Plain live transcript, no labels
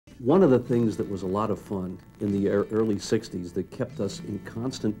One of the things that was a lot of fun in the early 60s that kept us in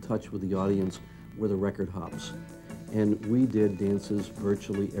constant touch with the audience were the record hops. And we did dances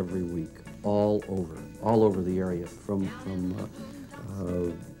virtually every week, all over the area, from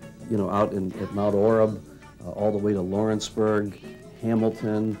you know, out at Mount Orab, all the way to Lawrenceburg,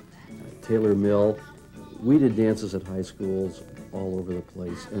 Hamilton, Taylor Mill. We did dances at high schools all over the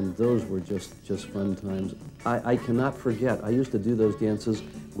place, and those were just fun times. I cannot forget, I used to do those dances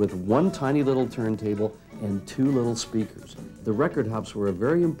with one tiny little turntable and two little speakers. The record hops were a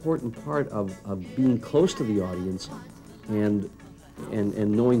very important part of being close to the audience and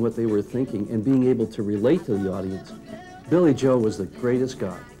knowing what they were thinking and being able to relate to the audience. Billy Joe was the greatest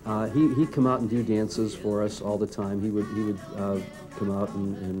guy. He'd come out and do dances for us all the time. He would come out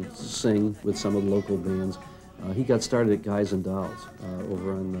and sing with some of the local bands. He got started at Guys and Dolls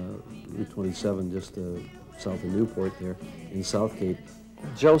over on Route 27, just south of Newport there in South Cape.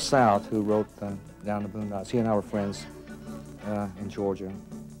 Joe South, who wrote Down the Boondocks, he and I were friends in Georgia.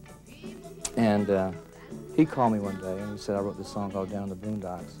 And he called me one day and he said, I wrote this song called Down the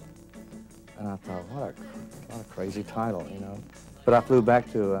Boondocks. And I thought, what a crazy title, you know. But I flew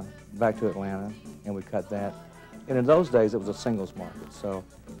back to Atlanta and we cut that. And in those days, it was a singles market. So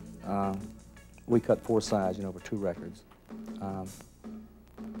we cut 4 sides, you know, for 2 records.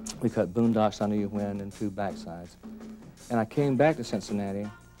 We cut Boondocks, I Knew You When, and 2 backsides. And I came back to Cincinnati,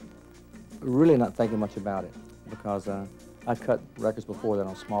 really not thinking much about it, because I'd cut records before that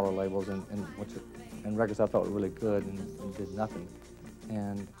on smaller labels and records I thought were really good and did nothing.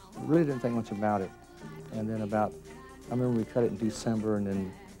 And really didn't think much about it. And then I remember we cut it in December, and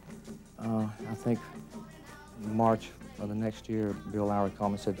then I think March of the next year, Bill Lowry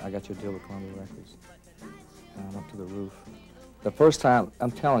called me and said, I got your deal with Columbia Records. And I'm up to the roof. The first time, I'm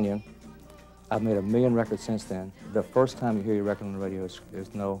telling you, I've made 1 million records since then. The first time you hear your record on the radio,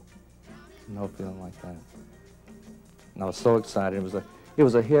 there's no feeling like that. And I was so excited. It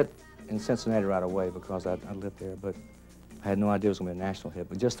was a hit in Cincinnati right away because I lived there, but I had no idea it was going to be a national hit.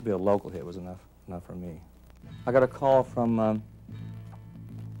 But just to be a local hit was enough for me. I got a call from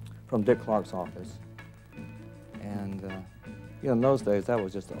Dick Clark's office, and you know, in those days that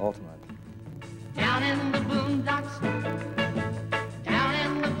was just the ultimate. Down in the boondocks, down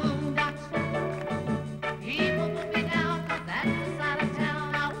in the boondocks, people put me down 'cause that's the side of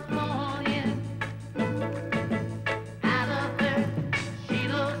town I was born in. Out of her, she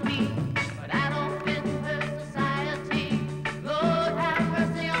loves me, but I don't fit her society. Lord have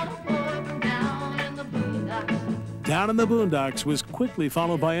mercy on the poor from down in the boondocks. Down in the Boondocks was quickly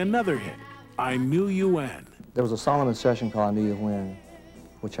followed by another hit, I Knew You When. There was a song in the session called I Knew You When,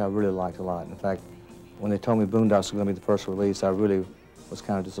 which I really liked a lot. In fact, when they told me Boondocks was going to be the first release, I really was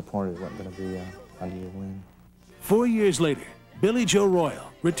kind of disappointed it wasn't going to be I Knew You When. 4 years later, Billy Joe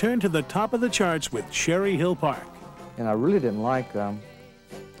Royal returned to the top of the charts with Cherry Hill Park. And I really didn't like Cherry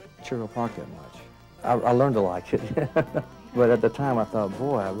Hill Park that much. I learned to like it. But at the time, I thought,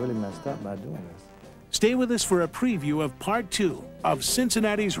 boy, I really messed up by doing this. Stay with us for a preview of Part 2 of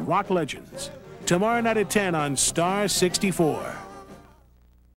Cincinnati's Rock Legends. Tomorrow night at 10 on Star 64.